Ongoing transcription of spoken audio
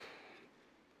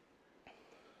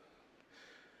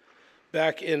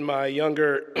Back in my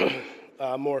younger,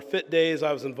 more fit days,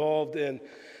 I was involved in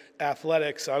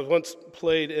athletics. I once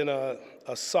played in a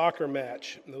soccer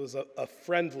match. It was a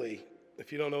friendly.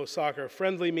 If you don't know soccer, a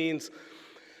friendly means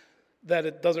that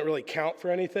it doesn't really count for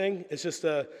anything. It's just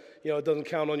it doesn't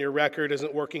count on your record,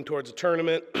 isn't working towards a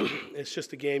tournament. It's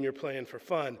just a game you're playing for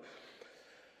fun.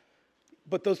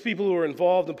 But those people who were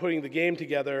involved in putting the game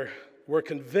together were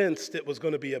convinced it was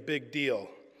going to be a big deal.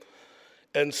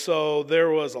 And so there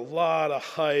was a lot of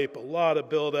hype, a lot of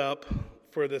build-up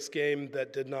for this game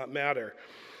that did not matter.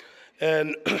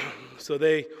 And so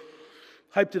they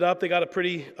hyped it up. They got a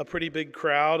pretty big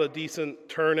crowd, a decent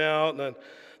turnout. And then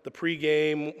the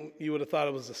pregame, you would have thought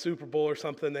it was a Super Bowl or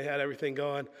something. They had everything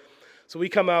going. So we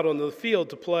come out onto the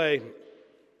field to play,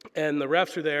 and the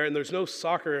refs are there, and there's no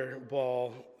soccer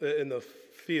ball in the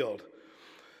field.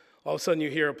 All of a sudden you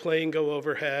hear a plane go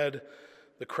overhead.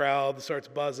 The crowd starts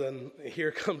buzzing.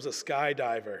 Here comes a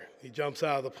skydiver. He jumps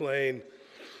out of the plane.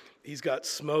 He's got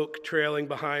smoke trailing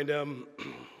behind him,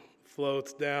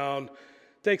 floats down.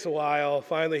 Takes a while.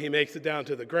 Finally, he makes it down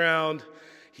to the ground.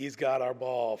 He's got our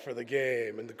ball for the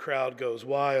game, and the crowd goes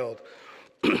wild.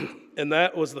 And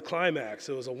that was the climax.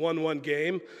 It was a 1-1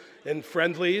 game. In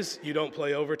friendlies, you don't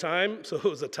play overtime, so it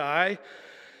was a tie.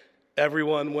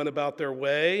 Everyone went about their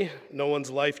way. No one's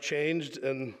life changed,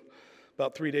 and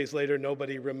about 3 days later,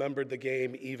 nobody remembered the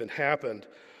game even happened.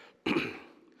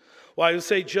 Well, I would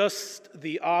say just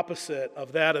the opposite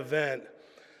of that event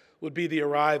would be the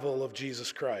arrival of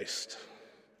Jesus Christ.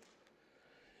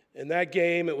 In that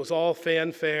game, it was all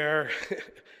fanfare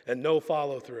and no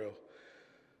follow-through.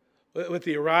 With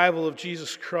the arrival of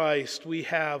Jesus Christ, we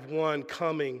have one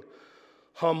coming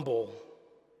humble,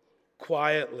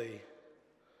 quietly,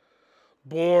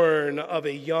 born of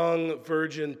a young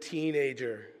virgin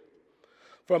teenager,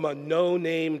 from a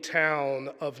no-name town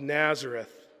of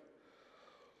Nazareth,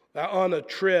 on a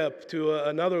trip to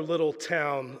another little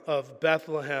town of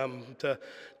Bethlehem to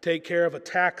take care of a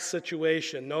tax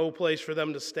situation, no place for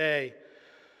them to stay.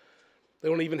 They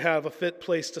don't even have a fit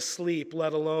place to sleep,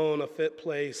 let alone a fit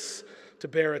place to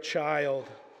bear a child.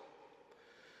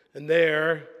 And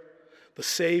there, the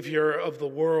Savior of the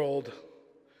world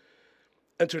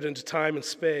entered into time and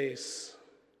space,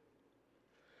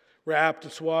 wrapped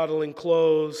in swaddling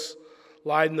clothes,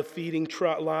 lied in a feeding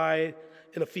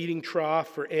trough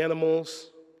for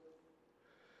animals.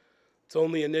 Its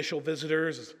only initial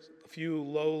visitors, a few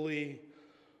lowly,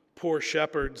 poor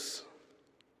shepherds.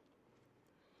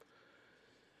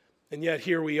 And yet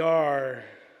here we are,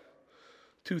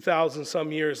 2,000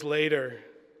 some years later,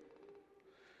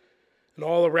 and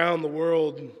all around the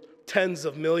world, tens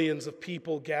of millions of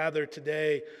people gather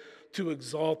today to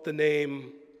exalt the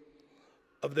name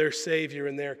of their Savior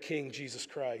and their King, Jesus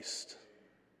Christ.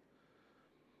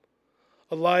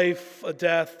 A life, a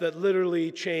death that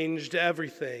literally changed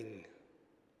everything.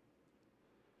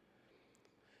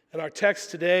 And our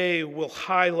text today will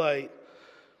highlight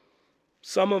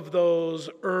some of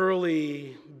those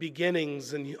early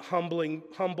beginnings and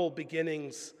humble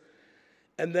beginnings,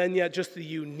 and then yet just the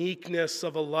uniqueness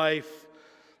of a life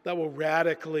that will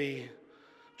radically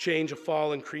change a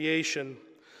fallen creation.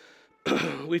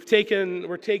 We're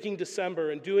taking December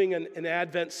and doing an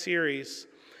Advent series,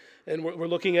 and we're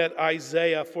looking at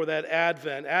Isaiah for that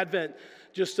Advent. Advent,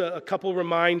 just a couple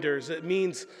reminders. It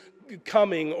means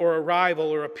coming or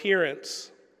arrival or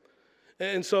appearance.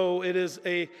 And so it is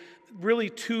a really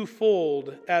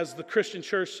twofold as the Christian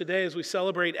church today, as we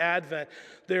celebrate Advent.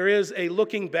 There is a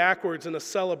looking backwards and a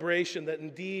celebration that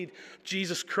indeed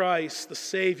Jesus Christ, the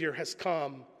Savior, has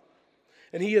come.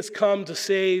 And he has come to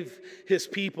save his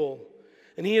people.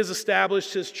 And he has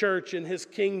established his church and his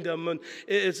kingdom,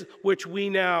 which we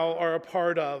now are a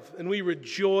part of. And we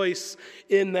rejoice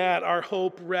in that. Our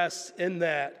hope rests in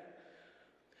that.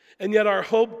 And yet our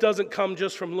hope doesn't come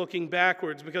just from looking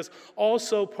backwards, because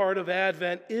also part of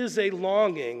Advent is a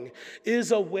longing,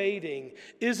 is a waiting,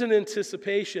 is an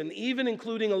anticipation, even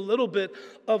including a little bit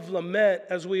of lament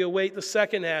as we await the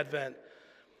second Advent.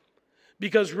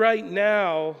 Because right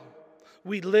now,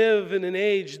 we live in an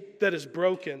age that is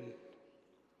broken,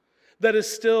 that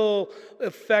is still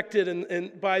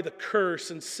affected by the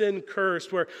curse and sin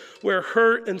curse, where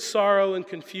hurt and sorrow and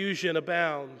confusion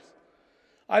abound.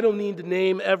 I don't need to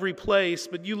name every place,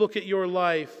 but you look at your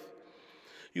life.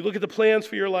 You look at the plans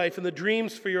for your life and the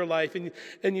dreams for your life,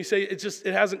 and you say, it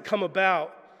hasn't come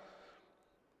about.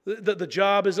 The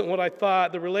job isn't what I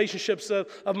thought. The relationships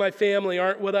of my family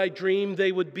aren't what I dreamed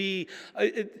they would be.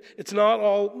 It's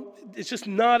just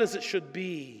not as it should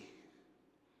be.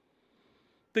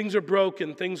 Things are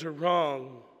broken. Things are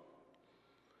wrong.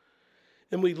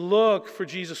 And we look for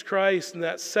Jesus Christ in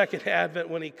that second advent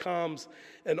when he comes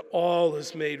and all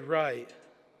is made right.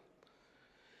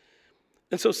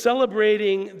 And so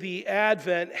celebrating the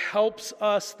advent helps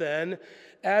us then,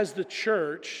 as the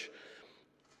church,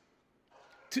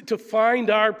 to find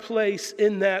our place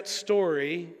in that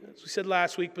story, as we said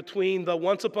last week, between the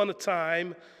once upon a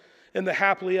time and the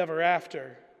happily ever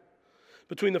after,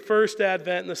 between the first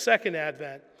advent and the second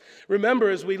advent. Remember,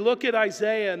 as we look at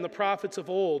Isaiah and the prophets of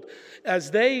old,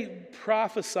 as they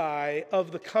prophesy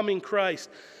of the coming Christ,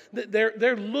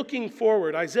 they're looking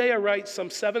forward. Isaiah writes some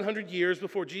 700 years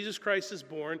before Jesus Christ is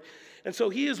born, and so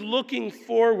he is looking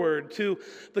forward to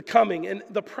the coming. And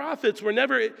the prophets were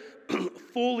never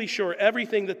fully sure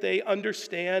everything that they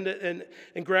understand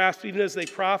and grasp, even as they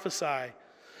prophesy.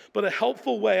 But a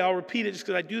helpful way, I'll repeat it just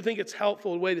because I do think it's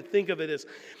helpful, a way to think of it is,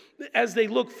 as they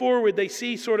look forward, they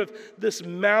see sort of this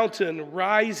mountain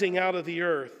rising out of the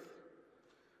earth.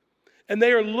 And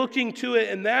they are looking to it,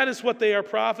 and that is what they are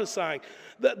prophesying.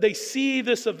 They see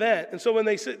this event. And so when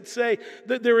they say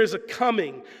that there is a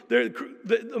coming,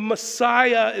 the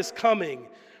Messiah is coming,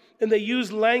 and they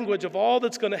use language of all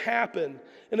that's going to happen,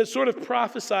 and it's sort of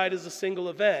prophesied as a single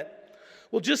event.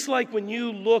 Well, just like when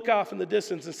you look off in the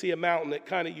distance and see a mountain,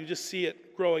 you just see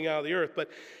it growing out of the earth. But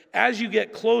as you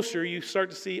get closer, you start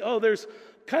to see, there's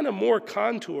kind of more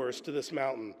contours to this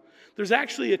mountain. There's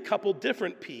actually a couple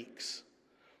different peaks.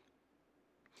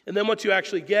 And then once you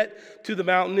actually get to the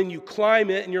mountain and you climb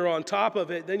it and you're on top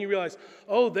of it, then you realize,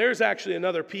 there's actually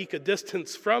another peak a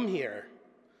distance from here.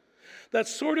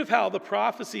 That's sort of how the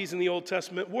prophecies in the Old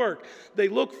Testament work. They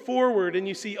look forward and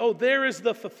you see, there is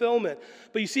the fulfillment.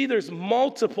 But you see there's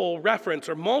multiple reference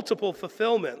or multiple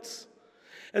fulfillments.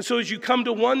 And so as you come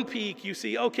to one peak, you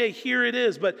see, okay, here it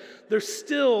is, but there's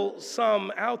still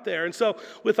some out there. And so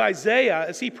with Isaiah,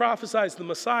 as he prophesies the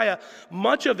Messiah,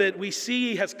 much of it we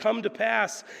see has come to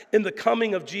pass in the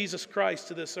coming of Jesus Christ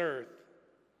to this earth.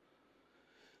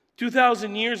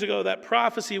 2,000 years ago, that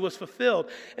prophecy was fulfilled.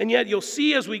 And yet you'll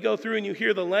see as we go through and you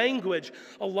hear the language,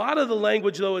 a lot of the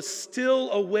language, though, is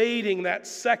still awaiting that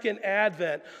second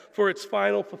advent for its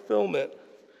final fulfillment.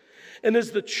 And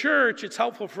as the church, it's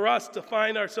helpful for us to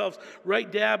find ourselves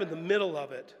right dab in the middle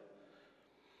of it,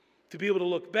 to be able to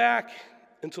look back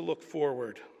and to look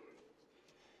forward.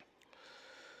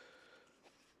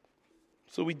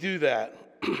 So we do that.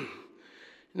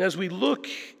 And as we look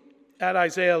at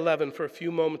Isaiah 11 for a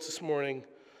few moments this morning,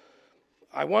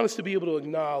 I want us to be able to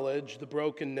acknowledge the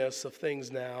brokenness of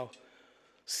things now,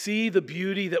 see the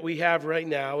beauty that we have right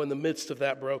now in the midst of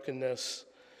that brokenness,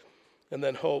 and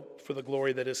then hope for the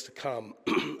glory that is to come.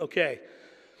 Okay,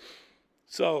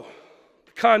 so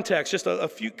context, just a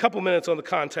couple minutes on the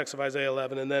context of Isaiah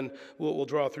 11, and then we'll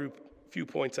draw through a few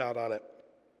points out on it.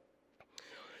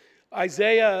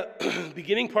 Isaiah,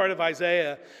 beginning part of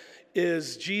Isaiah,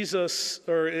 is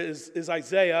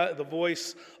Isaiah, the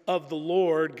voice of the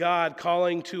Lord, God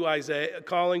calling to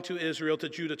Israel, to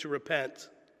Judah to repent.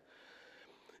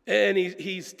 And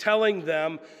he's telling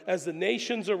them, as the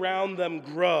nations around them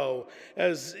grow,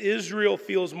 as Israel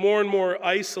feels more and more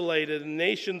isolated, and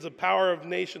the power of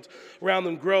nations around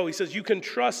them grow, he says, you can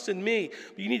trust in me,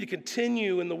 but you need to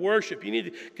continue in the worship. You need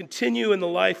to continue in the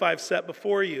life I've set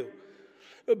before you.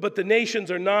 But the nations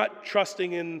are not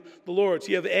trusting in the Lord. So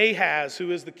you have Ahaz,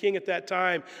 who is the king at that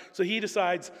time. So he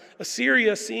decides,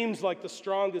 Assyria seems like the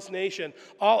strongest nation.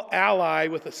 I'll ally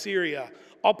with Assyria.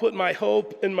 I'll put my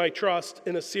hope and my trust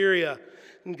in Assyria.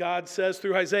 And God says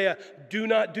through Isaiah, do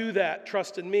not do that.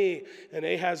 Trust in me. And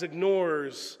Ahaz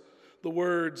ignores the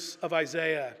words of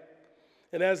Isaiah.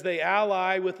 And as they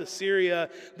ally with Assyria,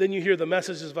 then you hear the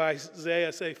messages of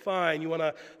Isaiah say, fine, you want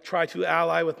to try to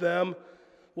ally with them?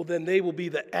 Well, then they will be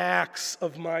the axe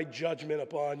of my judgment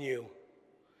upon you.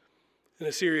 And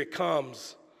Assyria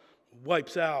comes,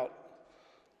 wipes out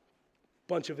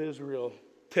a bunch of Israel,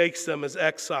 takes them as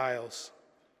exiles.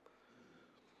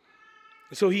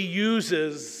 And so he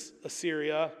uses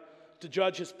Assyria to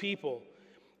judge his people.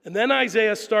 And then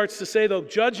Isaiah starts to say, though,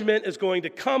 judgment is going to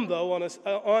come, though,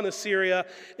 on Assyria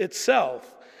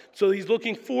itself. So he's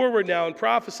looking forward now and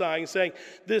prophesying, saying,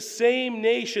 this same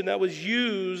nation that was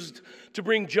used to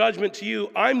bring judgment to you,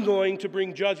 I'm going to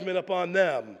bring judgment upon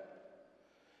them.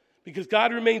 Because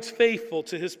God remains faithful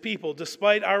to his people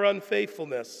despite our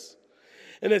unfaithfulness.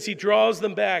 And as he draws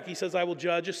them back, he says, I will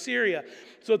judge Assyria.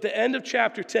 So at the end of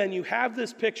chapter 10, you have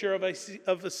this picture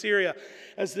of Assyria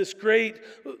as this great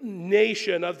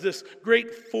nation, of this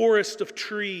great forest of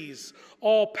trees,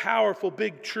 all powerful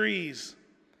big trees.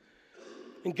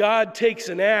 And God takes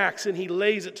an axe and he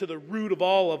lays it to the root of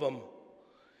all of them.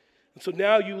 And so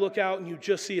now you look out and you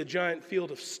just see a giant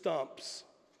field of stumps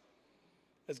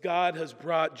as God has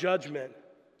brought judgment.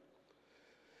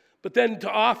 But then to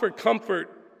offer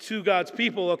comfort to God's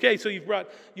people, okay, so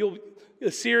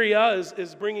Assyria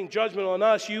is bringing judgment on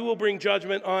us. You will bring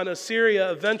judgment on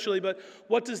Assyria eventually, but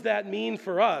what does that mean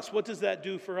for us? What does that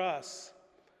do for us?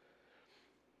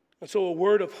 And so a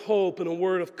word of hope and a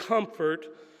word of comfort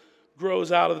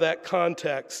grows out of that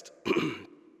context. And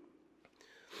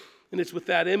it's with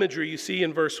that imagery you see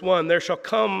in verse 1, there shall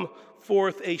come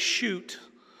forth a shoot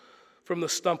from the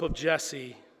stump of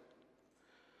Jesse,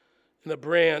 and a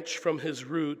branch from his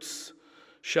roots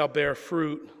shall bear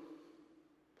fruit.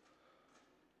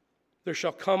 There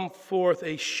shall come forth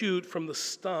a shoot from the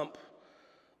stump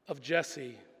of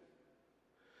Jesse.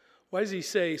 Why does he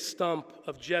say stump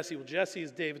of Jesse? Well, Jesse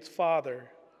is David's father.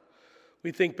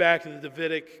 We think back to the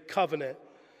Davidic covenant,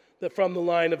 that from the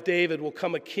line of David will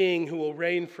come a king who will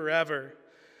reign forever.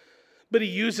 But he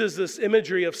uses this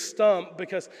imagery of stump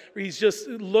because he's just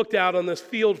looked out on this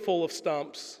field full of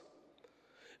stumps.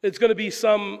 It's going to be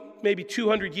maybe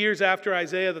 200 years after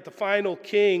Isaiah that the final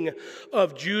king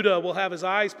of Judah will have his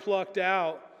eyes plucked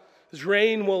out. His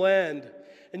reign will end.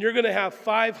 And you're going to have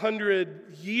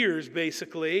 500 years,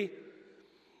 basically,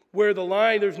 where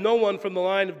there's no one from the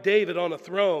line of David on a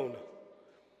throne.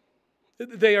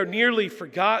 They are nearly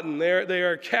forgotten. They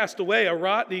are cast away, a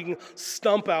rotting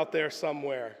stump out there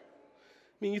somewhere.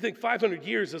 I mean, you think 500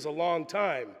 years is a long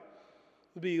time.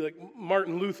 It would be like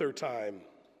Martin Luther time,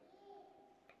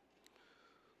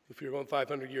 if you're going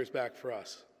 500 years back for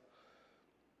us.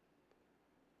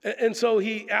 And so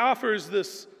he offers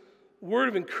this word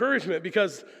of encouragement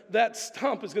because that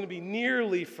stump is going to be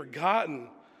nearly forgotten.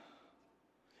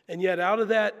 And yet out of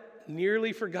that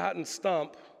nearly forgotten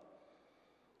stump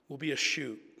will be a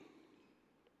shoot.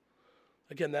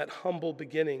 Again, that humble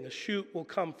beginning. A shoot will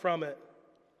come from it.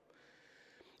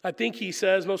 I think he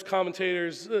says, most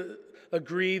commentators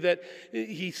agree that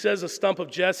he says a stump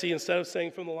of Jesse instead of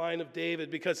saying from the line of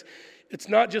David, because it's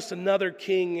not just another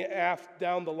king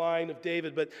down the line of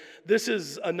David, but this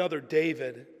is another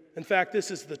David. In fact, this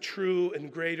is the true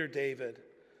and greater David.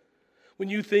 When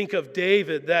you think of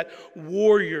David, that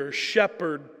warrior,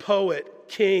 shepherd, poet,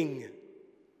 king,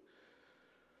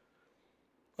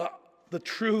 the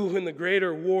true and the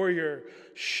greater warrior,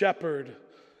 shepherd,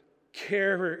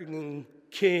 caring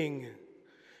king,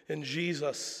 and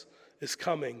Jesus is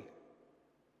coming.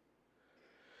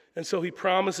 And so he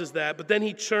promises that, but then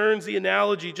he turns the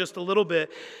analogy just a little bit,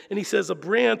 and he says, a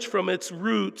branch from its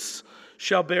roots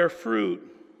shall bear fruit.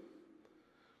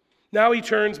 Now he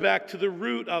turns back to the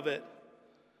root of it.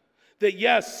 That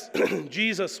yes,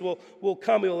 Jesus will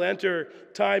come, he'll enter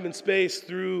time and space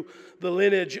through the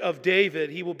lineage of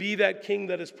David. He will be that king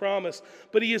that is promised,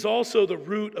 but he is also the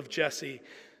root of Jesse.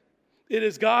 It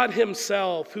is God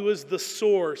himself who is the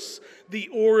source, the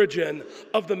origin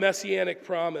of the messianic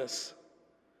promise.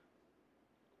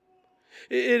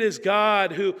 It is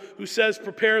God who says,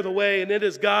 prepare the way, and it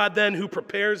is God then who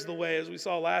prepares the way, as we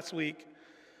saw last week,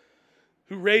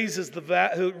 who raises the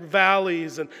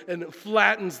valleys and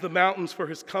flattens the mountains for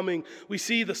his coming. We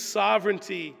see the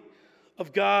sovereignty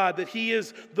of God, that he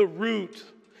is the root,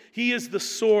 he is the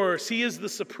source, he is the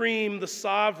supreme, the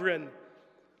sovereign.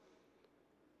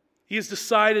 He has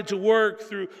decided to work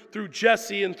through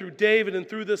Jesse and through David and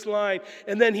through this line,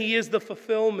 and then he is the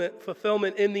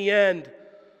fulfillment in the end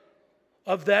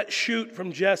of that shoot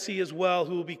from Jesse as well,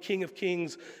 who will be King of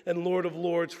Kings and Lord of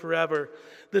Lords forever.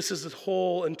 This is the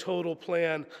whole and total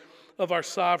plan of our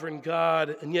sovereign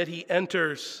God, and yet he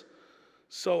enters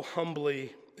so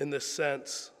humbly in this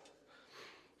sense.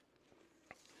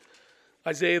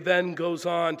 Isaiah then goes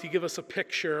on to give us a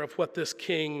picture of what this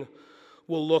king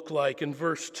will look like in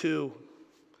verse 2.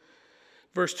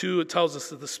 Verse 2, it tells us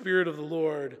that the Spirit of the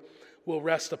Lord will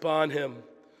rest upon him.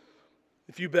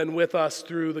 If you've been with us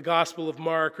through the Gospel of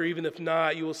Mark, or even if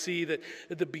not, you will see that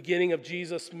at the beginning of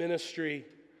Jesus' ministry,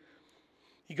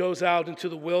 he goes out into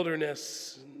the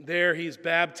wilderness. There he's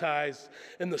baptized,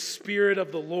 and the Spirit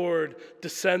of the Lord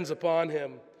descends upon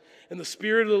him. And the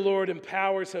Spirit of the Lord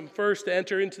empowers him first to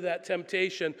enter into that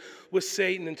temptation with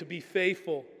Satan and to be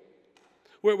faithful.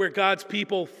 Where God's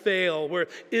people fail, where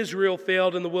Israel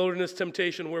failed in the wilderness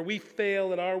temptation, where we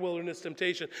fail in our wilderness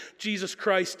temptation, Jesus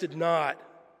Christ did not.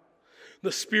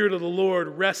 The Spirit of the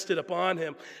Lord rested upon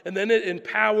him, and then it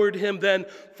empowered him then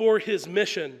for his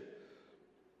mission.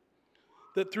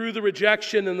 That through the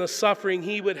rejection and the suffering,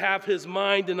 he would have his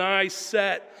mind and eyes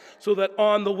set so that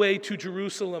on the way to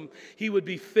Jerusalem, he would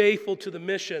be faithful to the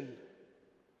mission.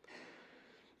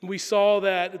 We saw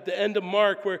that at the end of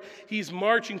Mark, where he's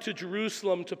marching to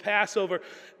Jerusalem to Passover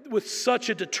with such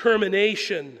a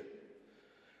determination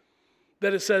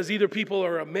that it says either people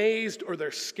are amazed or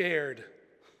they're scared.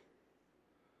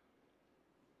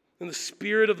 And the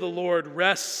Spirit of the Lord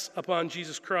rests upon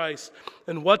Jesus Christ.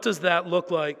 And what does that look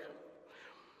like?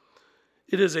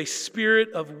 It is a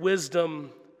spirit of wisdom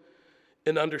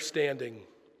and understanding.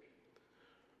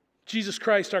 Jesus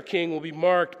Christ, our King, will be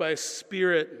marked by a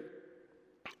spirit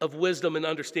of wisdom and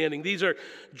understanding. These are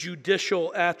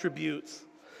judicial attributes.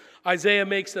 Isaiah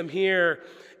makes them here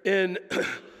in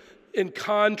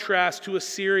contrast to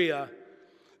Assyria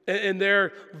and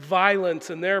their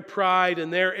violence and their pride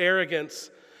and their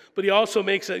arrogance. But he also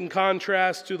makes it in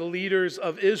contrast to the leaders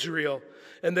of Israel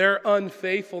and their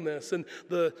unfaithfulness. And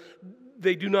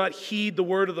they do not heed the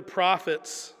word of the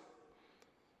prophets.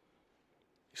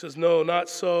 He says, no, not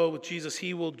so with Jesus.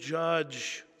 He will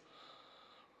judge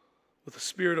with a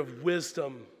spirit of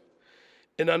wisdom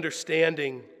and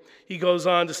understanding. He goes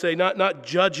on to say, not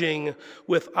judging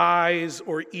with eyes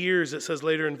or ears, it says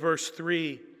later in verse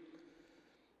 3.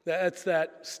 That's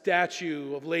that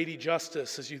statue of Lady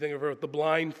Justice, as you think of her, with the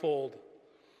blindfold.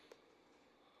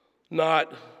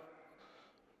 Not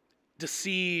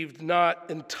deceived, not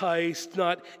enticed,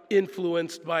 not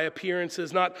influenced by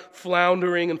appearances, not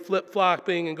floundering and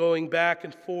flip-flopping and going back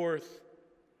and forth.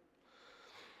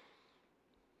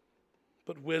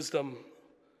 But wisdom,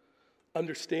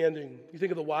 understanding. You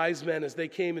think of the wise men as they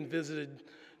came and visited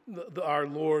our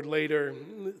Lord later,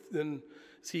 and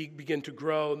as he began to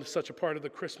grow, and such a part of the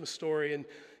Christmas story. And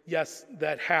yes,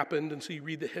 that happened, and so you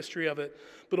read the history of it.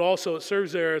 But also it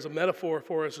serves there as a metaphor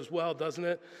for us as well, doesn't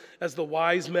it? As the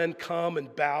wise men come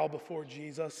and bow before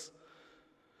Jesus,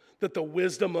 that the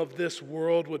wisdom of this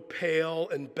world would pale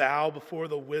and bow before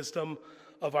the wisdom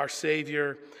of our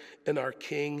Savior and our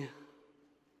King.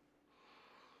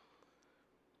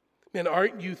 Man,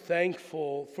 aren't you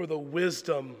thankful for the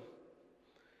wisdom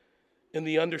and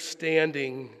the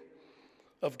understanding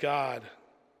of God?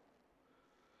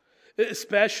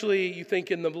 Especially, you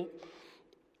think, in the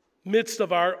midst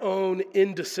of our own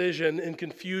indecision and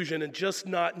confusion and just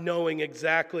not knowing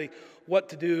exactly what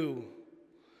to do,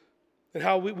 and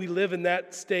how we live in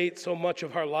that state so much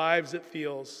of our lives, it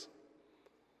feels.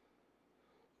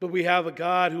 But we have a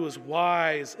God who is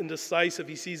wise and decisive.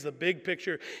 He sees the big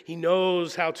picture. He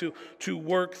knows how to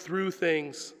work through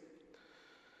things.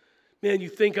 Man, you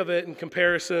think of it in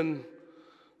comparison.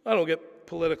 I don't get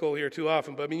political here too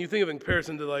often, but I mean, you think of it in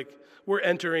comparison to, like, we're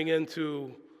entering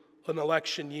into an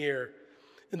election year,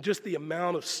 and just the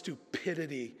amount of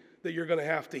stupidity that you're going to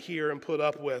have to hear and put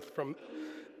up with from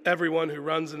everyone who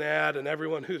runs an ad and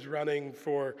everyone who's running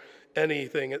for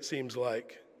anything, it seems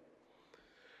like.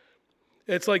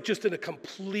 It's like just in a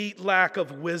complete lack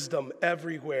of wisdom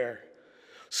everywhere,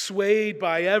 swayed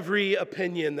by every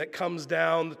opinion that comes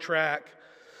down the track,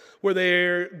 where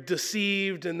they're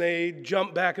deceived and they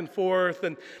jump back and forth,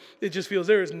 and it just feels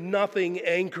there is nothing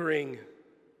anchoring.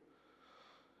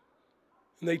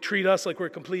 And they treat us like we're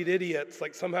complete idiots,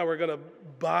 like somehow we're going to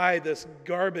buy this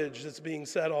garbage that's being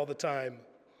said all the time.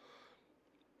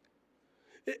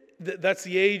 That's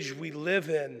the age we live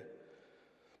in.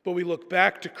 But we look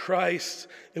back to Christ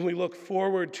and we look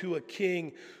forward to a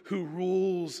King who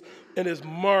rules and is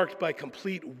marked by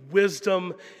complete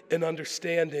wisdom and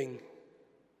understanding.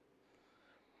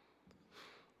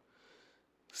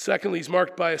 Secondly, he's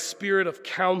marked by a spirit of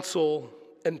counsel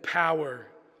and power.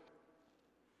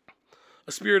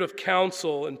 A spirit of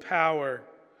counsel and power.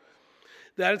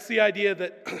 That's the idea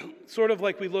that, sort of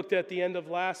like we looked at the end of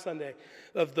last Sunday,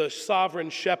 of the sovereign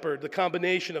shepherd, the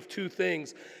combination of two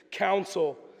things,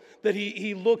 counsel, that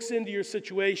he looks into your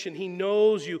situation, he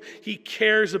knows you, he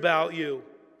cares about you.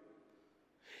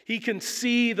 He can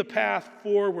see the path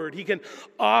forward. He can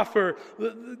offer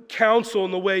counsel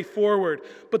in the way forward.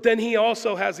 But then he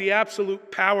also has the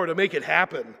absolute power to make it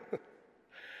happen.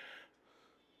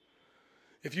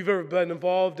 If you've ever been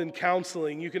involved in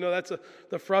counseling, you can know that's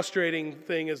the frustrating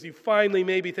thing is you finally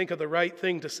maybe think of the right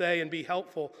thing to say and be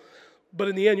helpful. But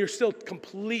in the end, you're still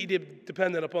completely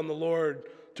dependent upon the Lord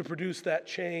to produce that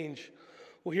change.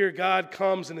 Well, here God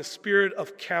comes in a spirit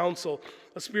of counsel,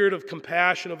 a spirit of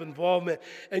compassion, of involvement,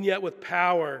 and yet with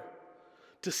power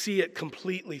to see it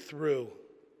completely through.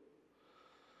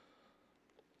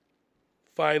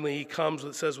 Finally, he comes,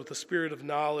 it says, with the spirit of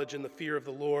knowledge and the fear of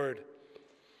the Lord.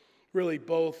 Really,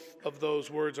 both of those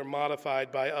words are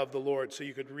modified by of the Lord. So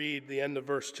you could read the end of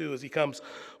verse 2 as he comes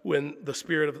when the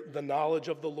spirit of the knowledge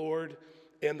of the Lord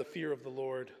and the fear of the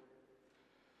Lord.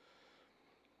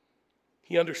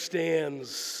 He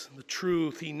understands the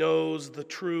truth. He knows the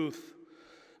truth.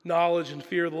 Knowledge and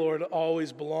fear of the Lord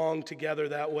always belong together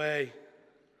that way.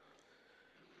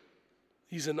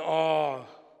 He's in awe,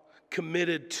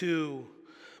 committed to,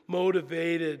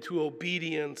 motivated to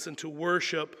obedience and to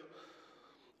worship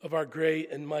of our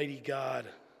great and mighty God.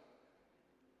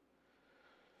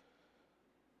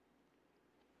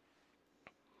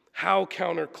 How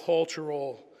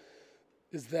countercultural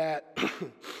is that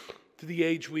to the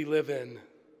age we live in?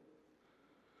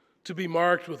 To be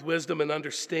marked with wisdom and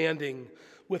understanding,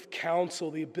 with counsel,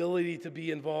 the ability to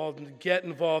be involved and to get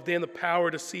involved, and the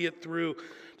power to see it through,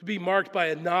 to be marked by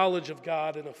a knowledge of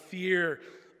God and a fear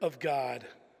of God.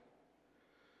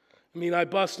 I mean, I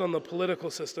bust on the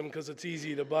political system because it's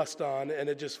easy to bust on, and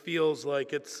it just feels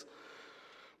like it's,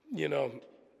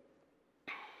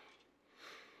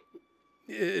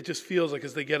 it just feels like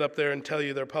as they get up there and tell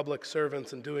you they're public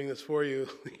servants and doing this for you,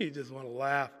 you just want to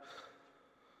laugh.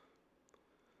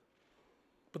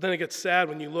 But then it gets sad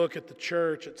when you look at the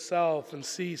church itself and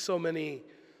see so many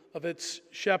of its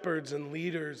shepherds and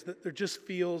leaders that there just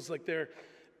feels like there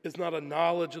is not a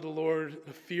knowledge of the Lord,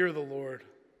 a fear of the Lord. I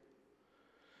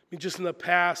mean, just in the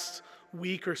past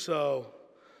week or so,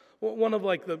 one of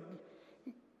the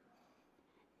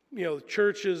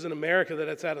churches in America that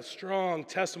has had a strong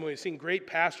testimony, seen great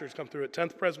pastors come through it,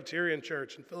 10th Presbyterian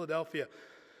Church in Philadelphia,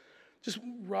 just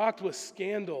rocked with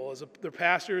scandal as their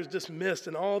pastor is dismissed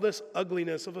and all this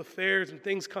ugliness of affairs and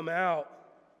things come out.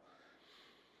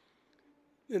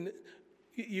 And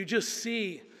you just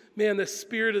see, man, the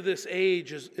spirit of this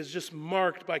age is just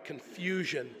marked by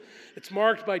confusion. It's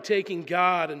marked by taking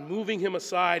God and moving him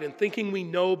aside and thinking we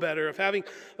know better, of having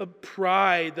a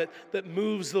pride that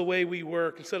moves the way we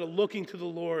work instead of looking to the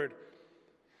Lord.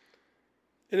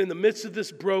 And in the midst of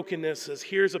this brokenness, as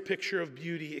here's a picture of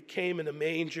beauty, it came in a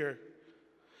manger.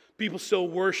 People still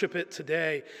worship it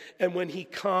today. And when he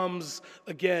comes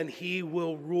again, he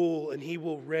will rule and he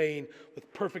will reign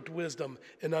with perfect wisdom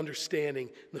and understanding,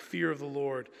 and the fear of the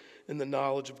Lord and the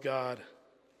knowledge of God.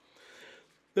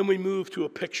 Then we move to a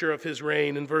picture of his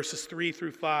reign in verses 3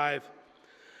 through 5.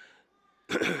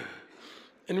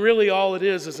 And really all it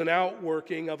is an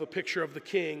outworking of a picture of the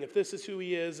king. If this is who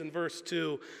he is in verse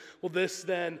 2, well, this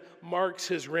then marks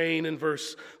his reign in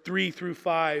verse 3 through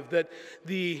 5, that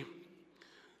the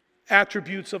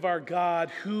attributes of our God,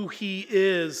 who he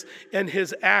is, and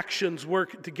his actions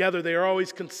work together. They are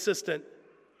always consistent.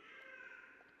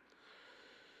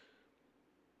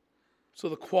 So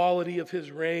the quality of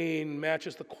his reign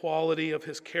matches the quality of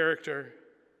his character.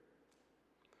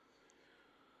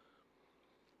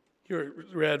 Here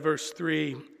read verse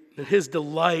 3, and his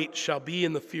delight shall be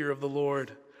in the fear of the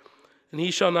Lord, and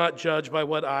he shall not judge by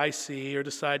what eye see, or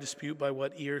decide dispute by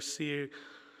what ear see.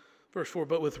 Verse 4,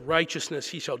 but with righteousness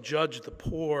he shall judge the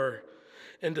poor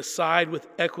and decide with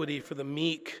equity for the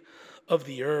meek of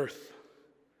the earth.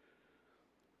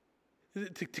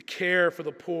 To care for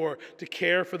the poor, to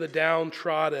care for the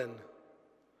downtrodden.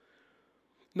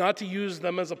 Not to use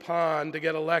them as a pawn to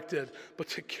get elected, but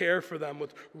to care for them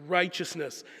with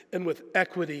righteousness and with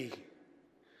equity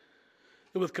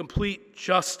and with complete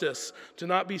justice, to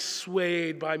not be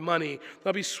swayed by money,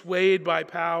 not be swayed by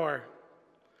power.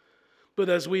 But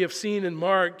as we have seen in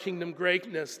Mark, kingdom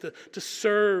greatness, to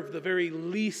serve the very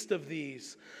least of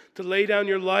these, to lay down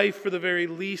your life for the very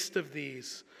least of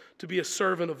these, to be a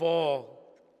servant of all.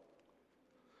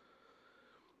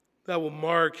 That will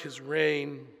mark his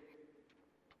reign.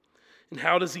 And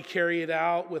how does he carry it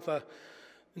out? With an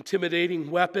intimidating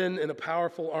weapon and a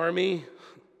powerful army?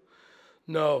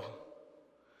 No. It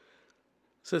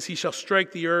says he shall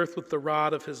strike the earth with the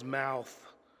rod of his mouth.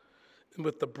 And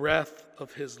with the breath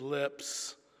of his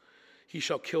lips, he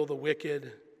shall kill the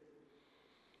wicked.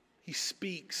 He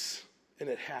speaks, and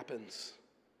it happens.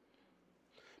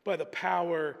 By the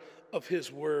power of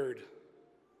his word.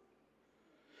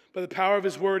 By the power of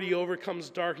his word, he overcomes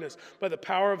darkness. By the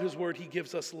power of his word, he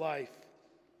gives us life.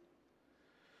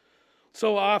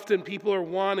 So often people are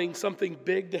wanting something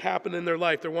big to happen in their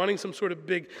life. They're wanting some sort of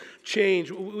big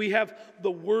change. We have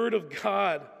the word of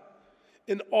God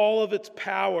in all of its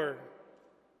power.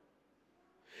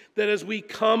 That as we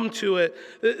come to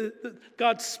it,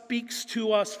 God speaks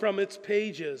to us from its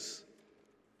pages.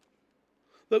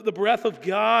 The breath of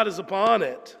God is upon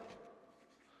it.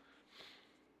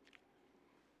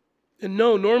 And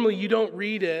no, normally you don't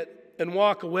read it and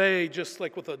walk away just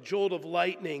like with a jolt of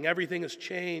lightning. Everything has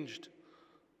changed.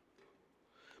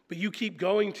 But you keep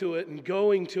going to it,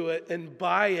 and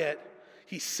by it,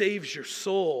 he saves your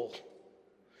soul.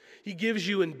 He gives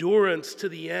you endurance to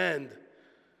the end.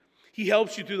 He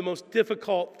helps you through the most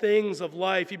difficult things of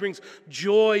life. He brings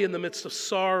joy in the midst of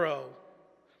sorrow.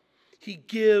 He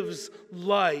gives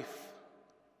life.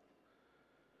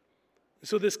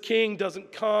 So this king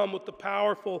doesn't come with the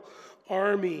powerful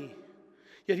army,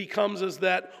 yet he comes as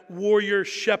that warrior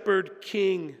shepherd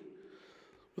king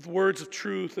with words of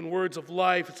truth and words of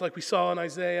life. It's like we saw in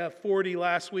Isaiah 40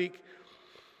 last week.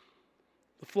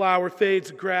 The flower fades,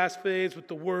 the grass fades, but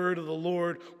the word of the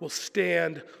Lord will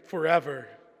stand forever.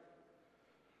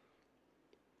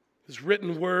 his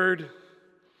written word,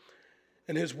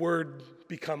 and his word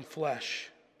become flesh.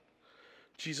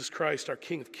 Jesus Christ, our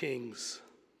King of Kings.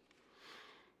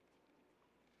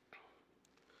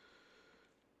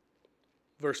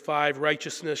 Verse 5,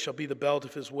 righteousness shall be the belt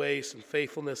of his waist, and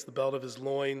faithfulness the belt of his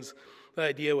loins. The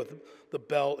idea with the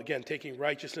belt, again, taking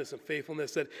righteousness and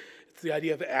faithfulness, that it's the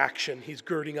idea of action. He's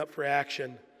girding up for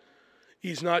action.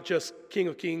 He's not just King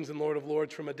of Kings and Lord of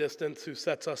Lords from a distance who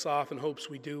sets us off and hopes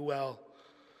we do well,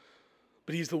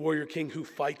 but he's the warrior king who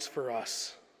fights for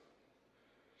us.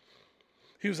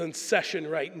 Who's in session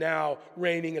right now,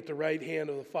 reigning at the right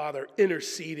hand of the Father,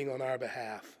 interceding on our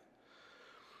behalf.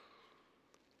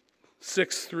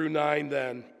 6 through 9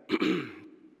 then,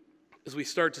 as we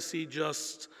start to see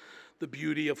just the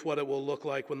beauty of what it will look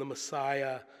like when the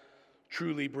Messiah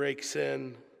truly breaks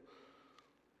in.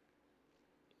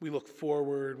 We look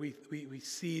forward. We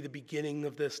see the beginning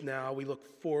of this now. We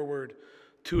look forward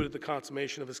to it at the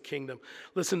consummation of his kingdom.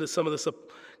 Listen to some of this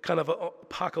kind of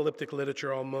apocalyptic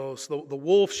literature almost. The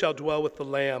wolf shall dwell with the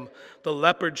lamb. The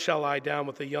leopard shall lie down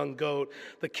with the young goat.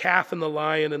 The calf and the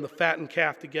lion and the fattened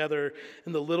calf together,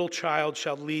 and the little child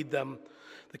shall lead them.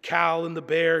 The cow and the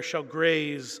bear shall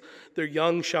graze. Their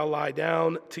young shall lie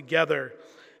down together,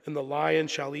 and the lion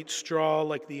shall eat straw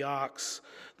like the ox.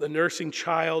 The nursing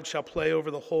child shall play over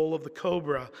the hole of the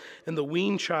cobra, and the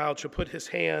weaned child shall put his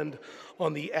hand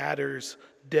on the adder's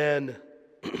den.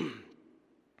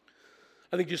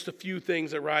 I think just a few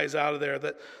things that rise out of there,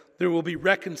 that there will be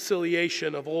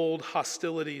reconciliation of old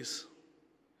hostilities.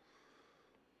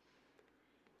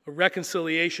 A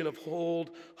reconciliation of old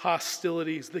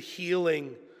hostilities, the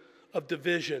healing of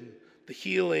division, the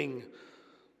healing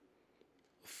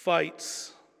of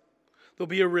fights. There'll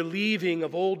be a relieving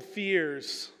of old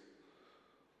fears,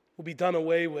 will be done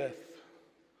away with.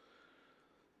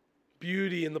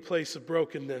 Beauty in the place of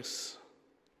brokenness.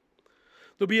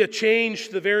 There'll be a change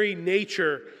to the very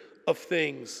nature of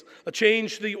things, a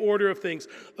change to the order of things,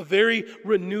 a very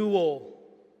renewal,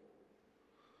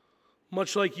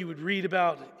 much like you would read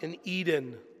about in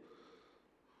Eden.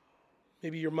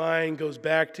 Maybe your mind goes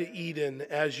back to Eden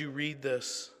as you read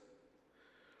this.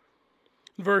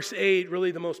 Verse 8, really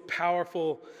the most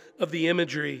powerful of the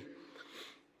imagery,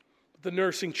 the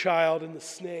nursing child and the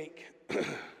snake.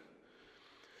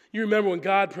 You remember when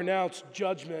God pronounced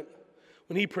judgment,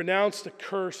 when he pronounced a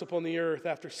curse upon the earth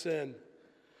after sin.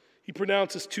 He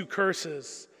pronounces 2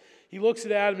 curses. He looks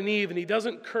at Adam and Eve and he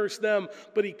doesn't curse them,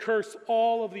 but he cursed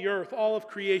all of the earth, all of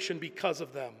creation because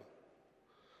of them.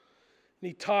 And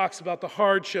he talks about the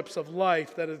hardships of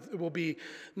life that it will be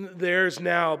theirs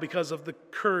now because of the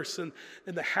curse and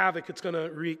the havoc it's going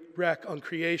to wreak on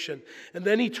creation. And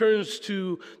then he turns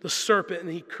to the serpent and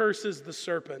he curses the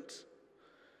serpent.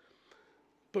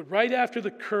 But right after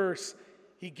the curse,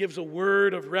 he gives a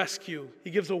word of rescue.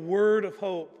 He gives a word of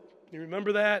hope. You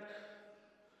remember that?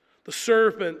 The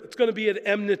serpent, it's going to be at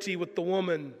enmity with the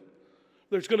woman.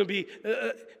 There's going to be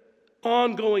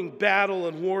ongoing battle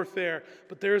and warfare,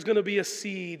 but there's going to be a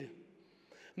seed.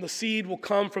 And the seed will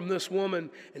come from this woman,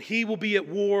 and he will be at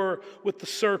war with the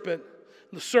serpent.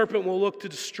 And the serpent will look to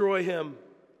destroy him.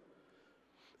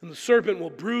 And the serpent will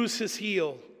bruise his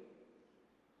heel.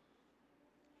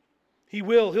 He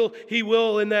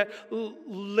will, in that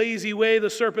lazy way the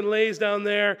serpent lays down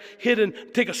there, hidden,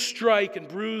 take a strike and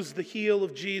bruise the heel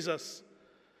of Jesus.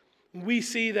 And we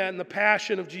see that in the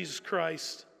passion of Jesus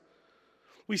Christ.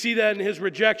 We see that in his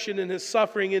rejection, in his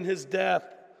suffering, in his death.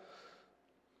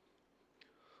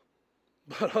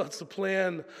 But it's the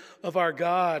plan of our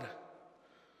God.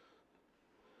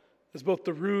 It's both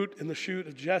the root and the shoot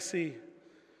of Jesse.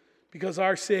 Because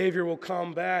our Savior will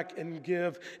come back and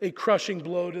give a crushing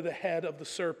blow to the head of the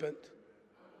serpent.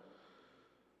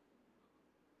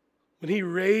 When he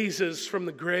raises from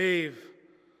the grave,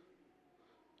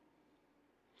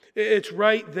 it's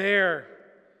right there.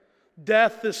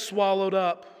 Death is swallowed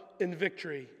up in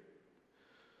victory.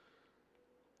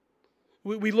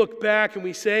 We look back and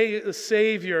we say a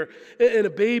Savior and a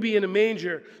baby in a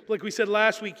manger. Like we said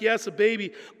last week, yes, a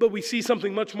baby, but we see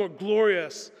something much more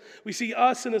glorious. We see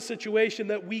us in a situation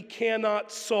that we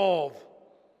cannot solve.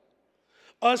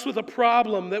 Us with a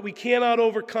problem that we cannot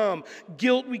overcome.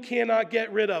 Guilt we cannot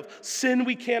get rid of. Sin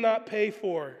we cannot pay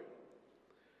for.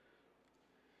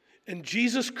 And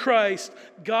Jesus Christ,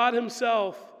 God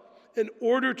himself, in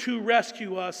order to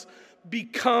rescue us,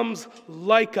 becomes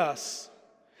like us.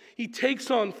 He takes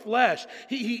on flesh.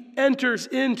 He enters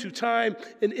into time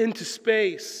and into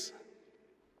space.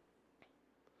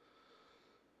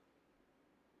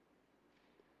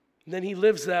 And then he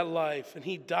lives that life and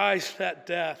he dies that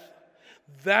death.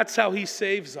 That's how he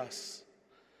saves us.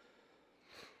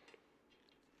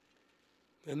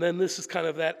 And then this is kind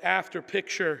of that after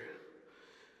picture.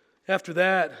 After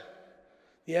that,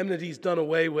 the enmity's done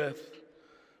away with.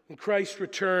 When Christ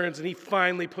returns and he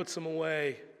finally puts them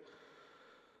away,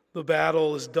 the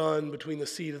battle is done between the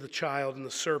seed of the child and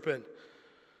the serpent.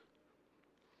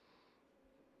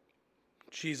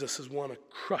 Jesus has won a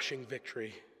crushing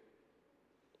victory.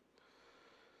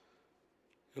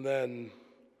 And then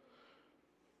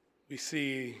we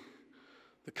see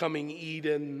the coming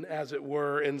Eden, as it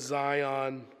were, in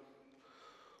Zion.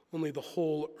 Only the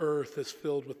whole earth is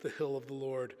filled with the hill of the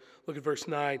Lord. Look at verse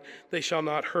 9. They shall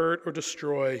not hurt or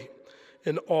destroy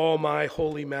in all my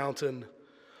holy mountain,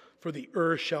 for the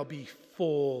earth shall be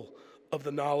full of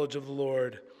the knowledge of the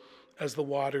Lord as the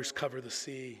waters cover the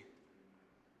sea.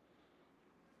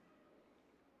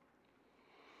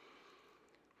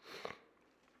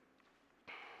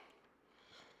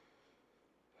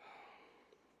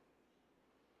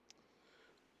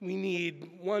 We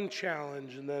need one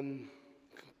challenge and then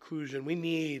conclusion.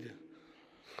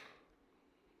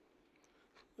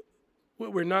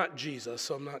 We're not Jesus,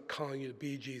 so I'm not calling you to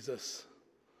be Jesus,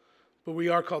 but we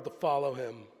are called to follow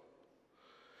him,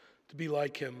 to be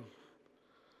like him.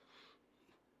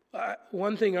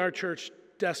 One thing our church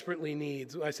desperately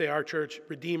needs, when I say our church,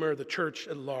 Redeemer, the church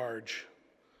at large,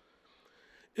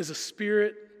 is a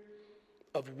spirit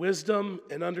of wisdom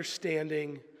and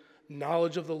understanding,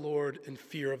 knowledge of the Lord, and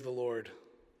fear of the Lord.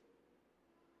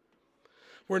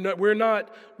 We're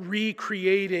not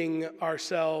recreating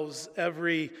ourselves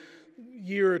every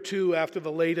year or two after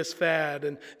the latest fad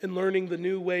and learning the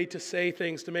new way to say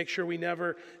things to make sure we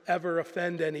never, ever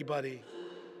offend anybody.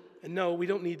 And no, we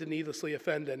don't need to needlessly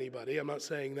offend anybody. I'm not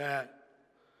saying that.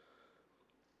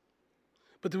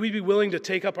 But do we be willing to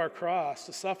take up our cross,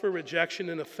 to suffer rejection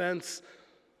and offense,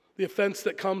 the offense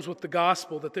that comes with the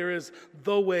gospel, that there is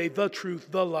the way, the truth,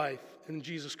 the life in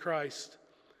Jesus Christ?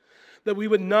 That we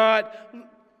would not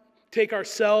take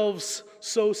ourselves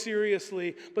so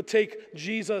seriously, but take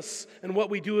Jesus and what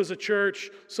we do as a church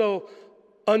so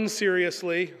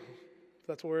unseriously, if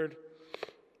that's a word.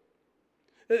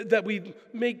 That we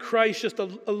make Christ just a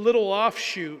little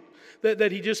offshoot,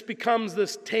 that he just becomes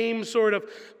this tame sort of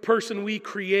person we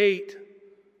create,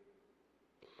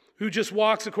 who just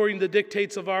walks according to the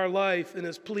dictates of our life and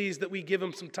is pleased that we give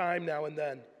him some time now and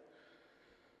then.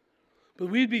 But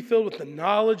we'd be filled with the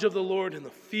knowledge of the Lord and the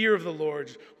fear of the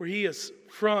Lord, where he is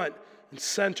front and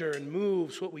center and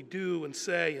moves what we do and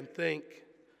say and think.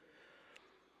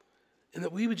 And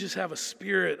that we would just have a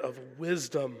spirit of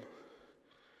wisdom,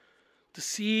 to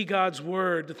see God's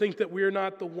word, to think that we're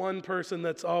not the one person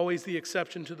that's always the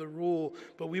exception to the rule,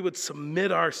 but we would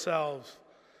submit ourselves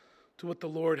to what the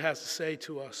Lord has to say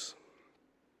to us.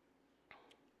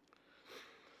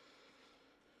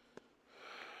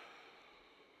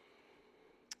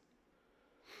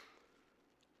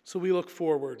 So we look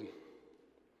forward.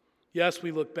 Yes,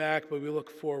 we look back, but we look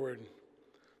forward.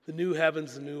 The new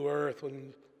heavens, the new earth,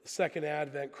 when the second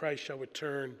advent, Christ shall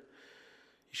return.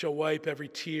 He shall wipe every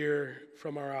tear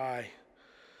from our eye.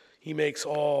 He makes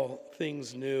all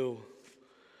things new.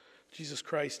 Jesus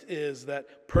Christ is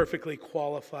that perfectly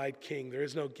qualified king. There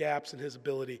is no gaps in his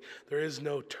ability. There is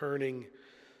no turning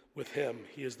with him.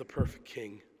 He is the perfect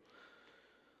king.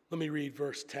 Let me read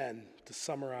verse 10 to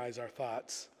summarize our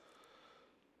thoughts,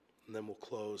 and then we'll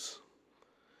close.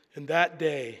 In that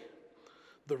day,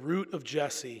 the root of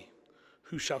Jesse,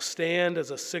 who shall stand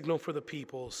as a signal for the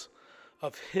peoples,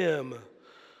 of him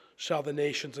shall the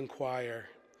nations inquire,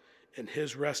 and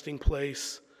his resting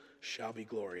place shall be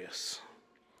glorious.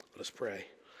 Let us pray.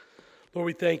 Lord,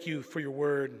 we thank you for your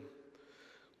word.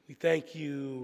 We thank you